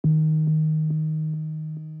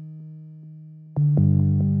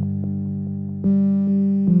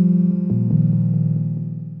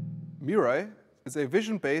MIRAI is a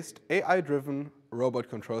vision-based, AI-driven robot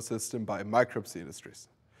control system by Micropsi Industries.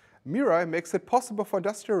 MIRAI makes it possible for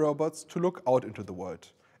industrial robots to look out into the world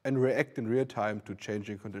and react in real time to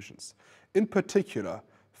changing conditions, in particular,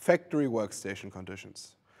 factory workstation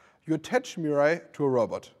conditions. You attach MIRAI to a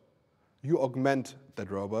robot. You augment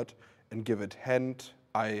that robot and give it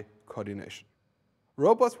hand-eye coordination.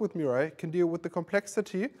 Robots with MIRAI can deal with the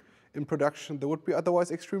complexity in production that would be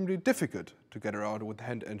otherwise extremely difficult to get around with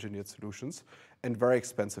hand-engineered solutions and very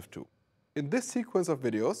expensive too. In this sequence of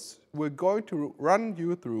videos, we're going to run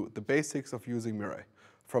you through the basics of using MIRAI,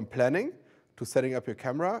 from planning to setting up your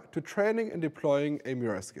camera to training and deploying a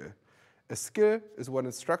MIRAI skill. A skill is what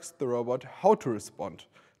instructs the robot how to respond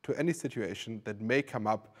to any situation that may come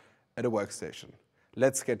up at a workstation.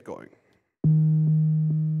 Let's get going.